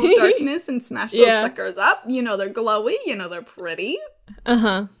from the realm of darkness and smash those suckers up. They're glowy. They're pretty.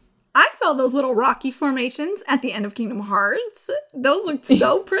 Uh-huh. I saw those little rocky formations at the end of Kingdom Hearts. Those looked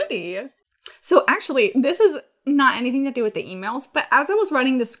so pretty. So actually, this is not anything to do with the emails, but as I was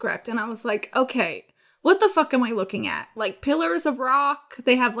writing the script and I was like, okay, what the fuck am I looking at? Like pillars of rock,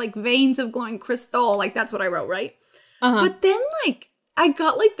 they have like veins of glowing crystal, like that's what I wrote, right? Uh-huh. But then I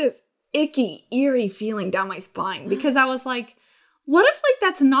got like this icky, eerie feeling down my spine because I was like, what if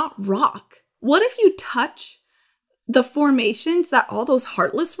that's not rock? What if you touch the formations that all those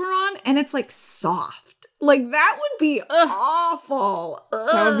Heartless were on, and it's soft? That would be awful. Ugh.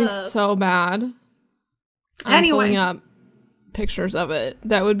 That would be so bad. I'm pulling up pictures of it.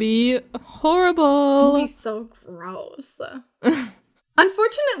 That would be horrible. It would be so gross.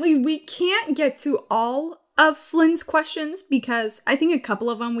 Unfortunately, we can't get to all of Flynn's questions because I think a couple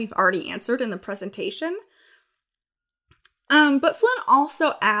of them we've already answered in the presentation. But Flynn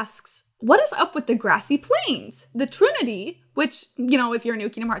also asks, what is up with the grassy plains? The Trinity, which, if you're a new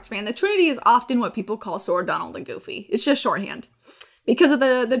Kingdom Hearts fan, the Trinity is often what people call Sword, Donald, and Goofy. It's just shorthand. Because of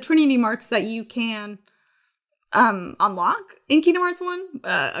the Trinity marks that you can unlock in Kingdom Hearts 1,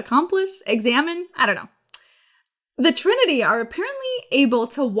 accomplish, examine, I don't know. The Trinity are apparently able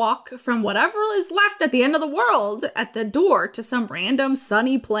to walk from whatever is left at the end of the world at the door to some random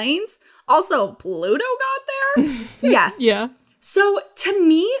sunny plains. Also, Pluto got there? Yes. Yeah. So, to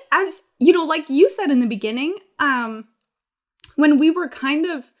me, as, like you said in the beginning, when we were kind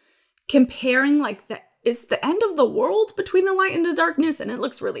of comparing, is the end of the world between the light and the darkness, and it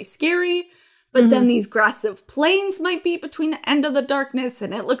looks really scary, but then these grassy plains might be between the end of the darkness,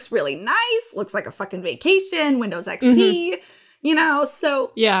 and it looks really nice, looks like a fucking vacation, Windows XP,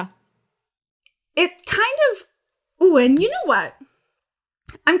 so... Yeah. It kind of... Ooh, and you know what?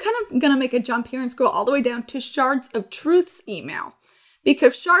 I'm kind of going to make a jump here and scroll all the way down to Shards of Truth's email.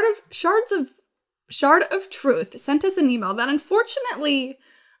 Because Shard of Truth sent us an email that unfortunately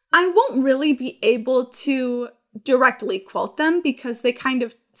I won't really be able to directly quote them because they kind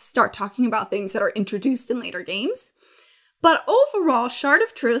of start talking about things that are introduced in later games. But overall, Shard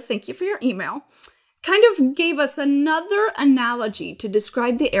of Truth, thank you for your email, kind of gave us another analogy to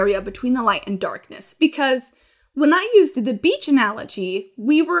describe the area between the light and darkness. Because when I used the beach analogy,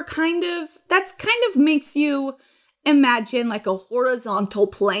 that's kind of makes you imagine a horizontal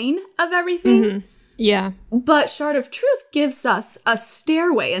plane of everything. Mm-hmm. Yeah. But Shard of Truth gives us a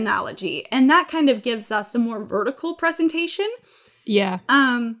stairway analogy, and that kind of gives us a more vertical presentation. Yeah.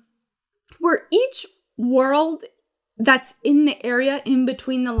 Where each world that's in the area in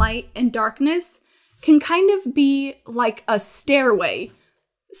between the light and darkness can kind of be like a stairway.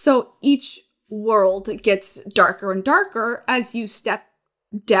 So each world gets darker and darker as you step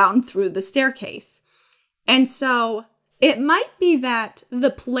down through the staircase. And so it might be that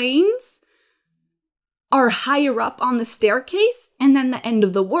the planes are higher up on the staircase, and then the end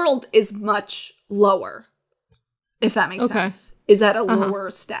of the world is much lower. If that makes sense. Is at a lower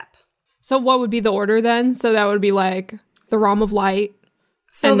step. So what would be the order then? So that would be the realm of light,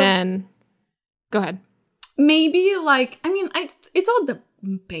 and then... Go ahead. Maybe, it's all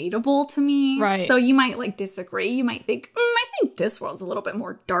debatable to me. Right. So you might, disagree. You might think, I think this world's a little bit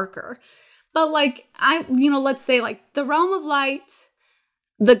more darker. But, let's say, the realm of light,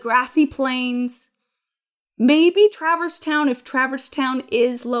 the grassy plains, maybe Traverse Town, if Traverse Town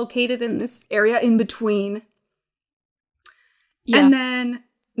is located in this area in between. Yeah. And then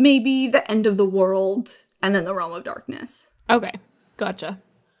maybe the end of the world, and then the realm of darkness. Okay, gotcha.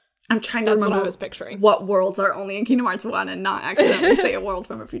 I'm trying to remember what I was picturing. What worlds are only in Kingdom Hearts 1 and not accidentally say a world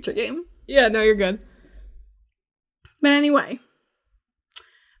from a future game. Yeah, no, you're good. But anyway.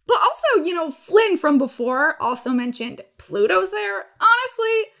 But also, Flynn from before also mentioned Pluto's there.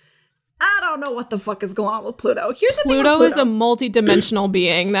 Honestly, I don't know what the fuck is going on with Pluto. Here's the thing with Pluto is Pluto. a multi-dimensional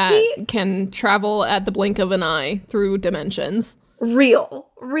being that can travel at the blink of an eye through dimensions. Real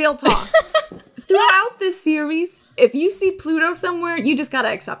talk. Throughout this series, if you see Pluto somewhere, you just gotta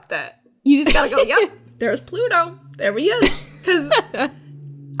accept it. You just gotta go, yep, there's Pluto. There he is. Because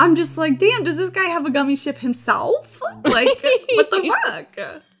I'm just like, damn, does this guy have a gummy ship himself? Like, what the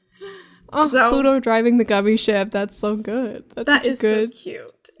fuck? Oh, so, Pluto driving the gummy ship. That's so good. That is good. So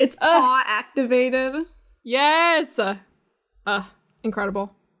cute. It's paw activated. Yes.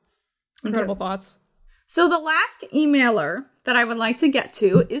 Incredible. Incredible thoughts. So the last emailer that I would like to get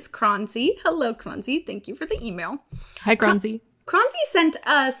to is Kronsi. Hello, Kronsi. Thank you for the email. Hi, Kronsi. Kronsi sent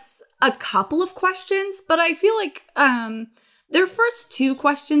us a couple of questions, but I feel like their first two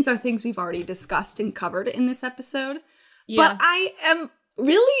questions are things we've already discussed and covered in this episode. Yeah. But I am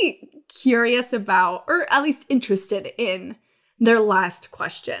really curious about, or at least interested in, their last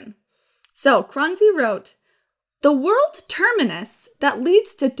question. So Kronsi wrote, the world terminus that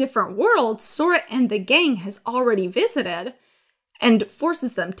leads to different worlds Sora and the gang has already visited and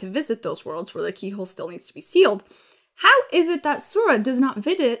forces them to visit those worlds where the keyhole still needs to be sealed. How is it that Sora does not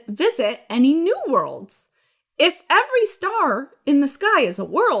visit any new worlds? If every star in the sky is a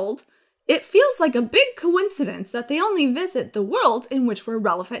world, it feels like a big coincidence that they only visit the worlds in which were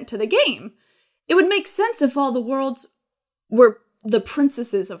relevant to the game. It would make sense if all the worlds where the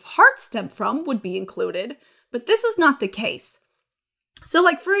princesses of Heart stem from would be included, but this is not the case. So,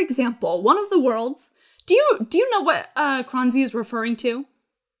 like, for example, one of the worlds, do you know what Kronsi is referring to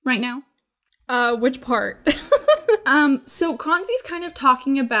right now? Which part? So Kronsi's kind of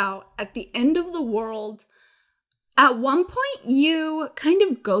talking about at the end of the world, at one point you kind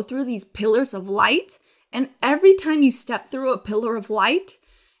of go through these pillars of light, and every time you step through a pillar of light,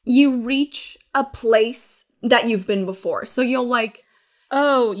 you reach a place that you've been before. So you'll like...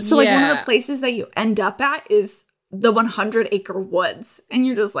 Oh, So like one of the places that you end up at is the 100-acre woods. And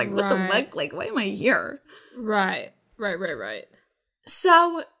you're just like, what the fuck? Like, why am I here? Right.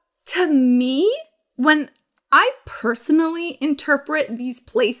 So to me, when I personally interpret these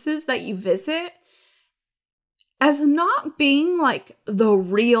places that you visit as not being like the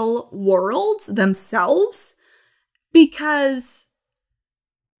real worlds themselves, because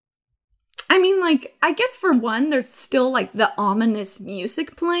I mean, like, I guess for one, there's still like the ominous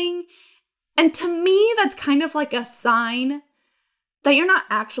music playing. And to me, that's kind of like a sign that you're not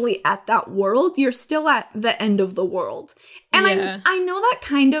actually at that world. You're still at the end of the world. And I know that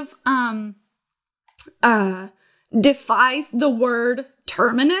kind of defies the word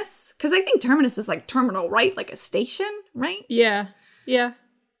terminus, because I think terminus is like terminal, right? Like a station, right? Yeah.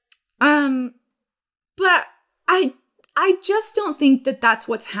 But I just don't think that that's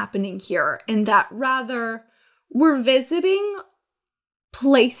what's happening here, and that rather we're visiting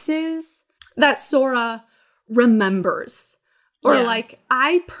places that Sora remembers. Or like,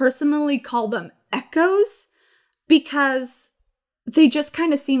 I personally call them echoes because they just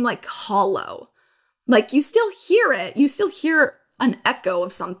kind of seem like hollow. Like, you still hear it. You still hear an echo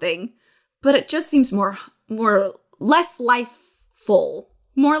of something, but it just seems less lifeful.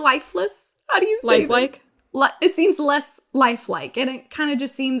 More lifeless? How do you say lifelike? It seems less lifelike, and it kind of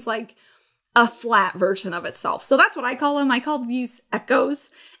just seems like a flat version of itself. So that's what I call them. I call these echoes.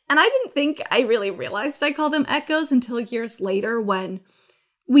 And I didn't think I really realized I call them echoes until years later when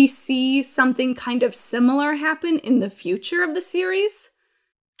we see something kind of similar happen in the future of the series.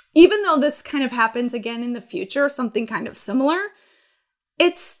 Even though this kind of happens again in the future, something kind of similar,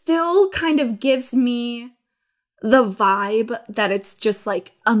 it still kind of gives me the vibe that it's just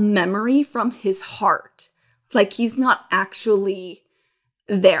like a memory from his heart. Like, he's not actually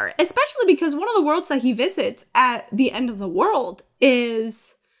there. Especially because one of the worlds that he visits at the end of the world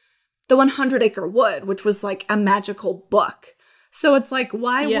is the 100-acre wood, which was like a magical book. So it's like,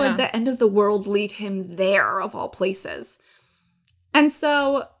 why would the end of the world lead him there, of all places? And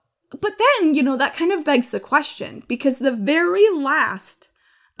so, but then, you know, that kind of begs the question, because the very last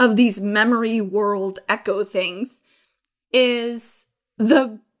of these memory world echo things is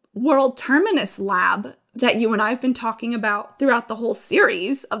the world terminus lab that you and I have been talking about throughout the whole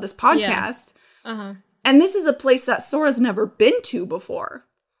series of this podcast. Yeah. And this is a place that Sora's never been to before.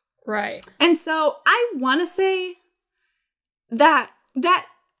 Right. And so I want to say that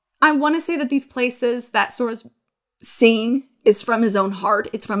these places that Sora's seeing is from his own heart.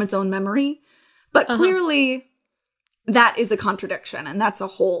 It's from its own memory. But clearly that is a contradiction, and that's a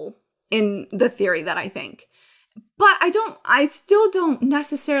hole in the theory that I think. But I still don't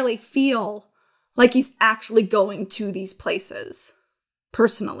necessarily feel like he's actually going to these places,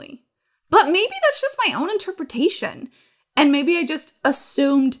 personally. But maybe that's just my own interpretation. And maybe I just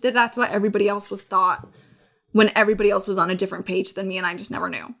assumed that that's what everybody else was thought when everybody else was on a different page than me, and I just never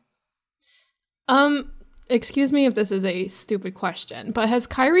knew. Excuse me if this is a stupid question, but has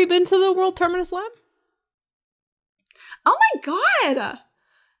Kyrie been to the World Terminus Lab? Oh my god!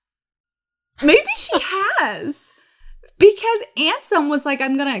 Maybe she has. Because Ansem was like,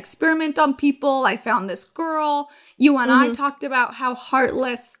 I'm going to experiment on people. I found this girl. You and I talked about how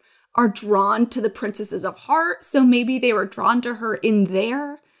heartless are drawn to the princesses of heart. So maybe they were drawn to her in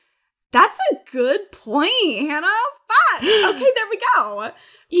there. That's a good point, Hannah. Fuck. Okay, there we go.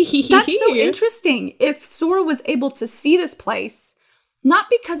 That's so interesting. If Sora was able to see this place, not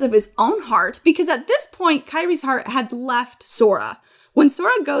because of his own heart, because at this point, Kyrie's heart had left Sora. When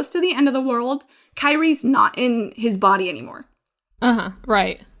Sora goes to the end of the world, Kyrie's not in his body anymore.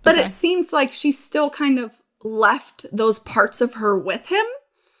 Right. But it seems like she still kind of left those parts of her with him.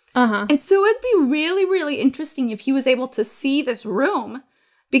 And so it'd be really, really interesting if he was able to see this room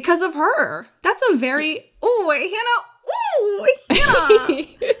because of her. That's a very... Hannah!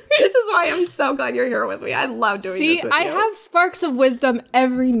 This is why I'm so glad you're here with me. I love doing this with you. I have sparks of wisdom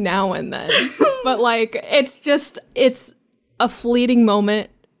every now and then. But, like, it's a fleeting moment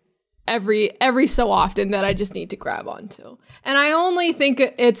every so often that I just need to grab onto. And I only think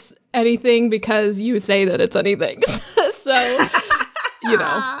it's anything because you say that it's anything. So,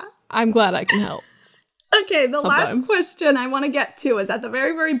 I'm glad I can help. Okay, the last question I want to get to is at the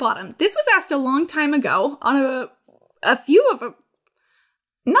very, very bottom. This was asked a long time ago on a few of them.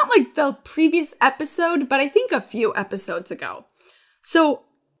 Not like the previous episode, but I think a few episodes ago. So,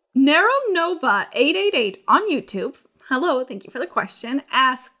 NarrowNova888 on YouTube, hello, thank you for the question,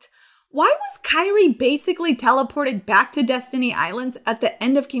 asked, why was Kyrie basically teleported back to Destiny Islands at the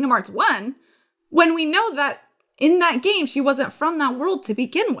end of Kingdom Hearts 1 when we know that in that game she wasn't from that world to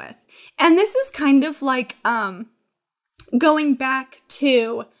begin with? And this is kind of like going back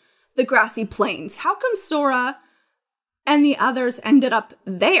to the grassy plains. How come Sora and the others ended up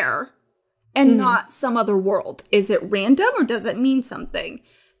there and not some other world? Is it random or does it mean something?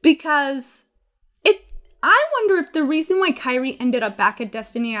 Because I wonder if the reason why Kyrie ended up back at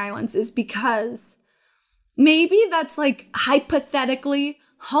Destiny Islands is because maybe that's like hypothetically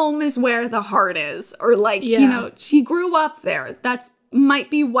home is where the heart is. Or like, she grew up there. That's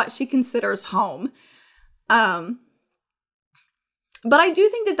might be what she considers home. But I do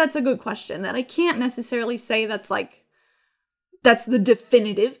think that that's a good question that I can't necessarily say that's the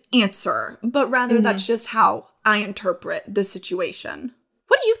definitive answer, but rather that's just how I interpret the situation.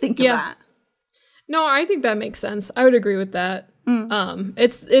 What do you think of that? No, I think that makes sense. I would agree with that.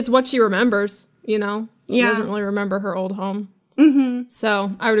 It's what she remembers, She doesn't really remember her old home.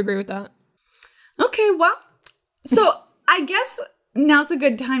 So I would agree with that. Okay, well, so I guess now's a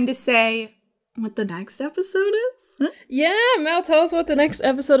good time to say what the next episode is. Yeah, Mel, tell us what the next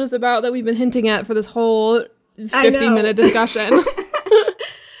episode is about that we've been hinting at for this whole 50-minute discussion.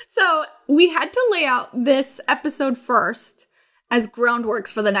 So we had to lay out this episode first as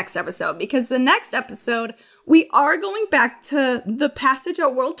groundworks for the next episode, because the next episode, we are going back to the passage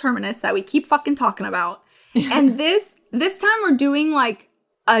at World Terminus that we keep fucking talking about. And this time we're doing like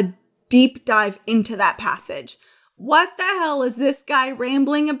a deep dive into that passage. What the hell is this guy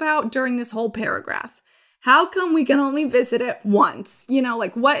rambling about during this whole paragraph? How come we can only visit it once?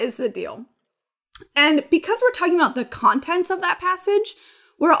 What is the deal? And because we're talking about the contents of that passage,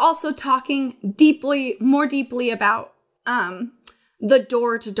 we're also talking more deeply about the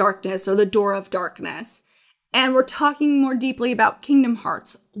door to darkness or the door of darkness. And we're talking more deeply about Kingdom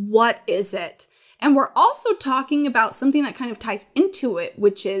Hearts. What is it? And we're also talking about something that kind of ties into it,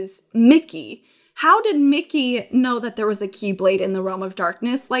 which is Mickey. How did Mickey know that there was a Keyblade in the Realm of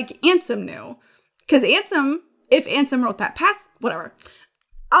Darkness like Ansem knew? Because if Ansem wrote that whatever.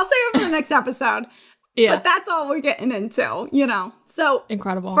 I'll save it for the next episode. Yeah. But that's all we're getting into, So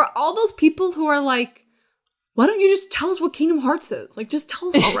incredible. For all those people who are like, why don't you just tell us what Kingdom Hearts is? Like, just tell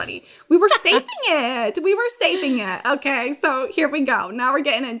us already. We were saving it. Okay, so here we go. Now we're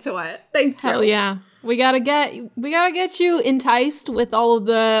getting into it. Thank you. Hell yeah. We gotta get you enticed with all of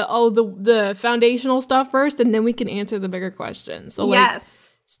the foundational stuff first, and then we can answer the bigger questions. So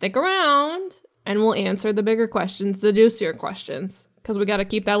stick around and we'll answer the bigger questions, the juicier questions. Because we got to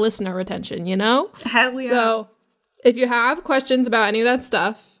keep that listener retention, Hell yeah. So if you have questions about any of that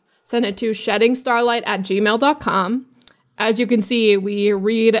stuff, send it to sheddingstarlight@gmail.com. As you can see, we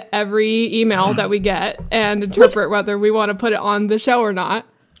read every email that we get and interpret whether we want to put it on the show or not.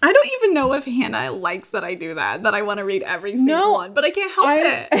 I don't even know if Hannah likes that I do that I want to read every single one, but I can't help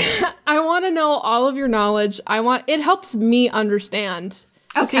it. I want to know all of your knowledge. It helps me understand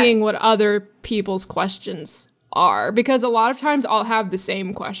seeing what other people's questions are, because a lot of times I'll have the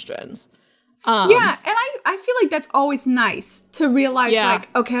same questions. Yeah, and I feel like that's always nice to realize,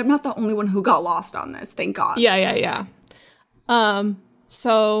 like, okay, I'm not the only one who got lost on this, thank God. Yeah.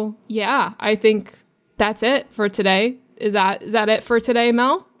 So, yeah, I think that's it for today. Is that it for today,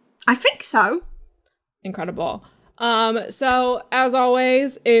 Mel? I think so. Incredible. So, as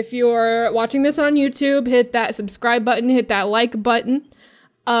always, if you're watching this on YouTube, hit that subscribe button, hit that like button.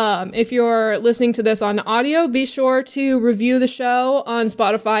 If you're listening to this on audio, be sure to review the show on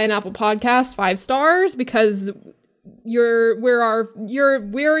Spotify and Apple Podcasts 5 stars, because we're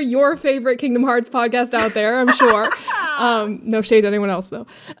your favorite Kingdom Hearts podcast out there, I'm sure. No shade to anyone else though.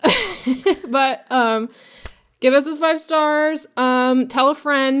 But give us those 5 stars. Tell a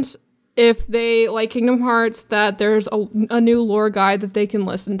friend if they like Kingdom Hearts that there's a new lore guide that they can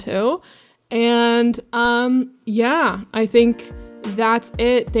listen to. And yeah, I think that's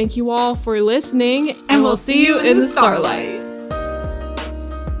it. Thank you all for listening, and we'll see you in the starlight.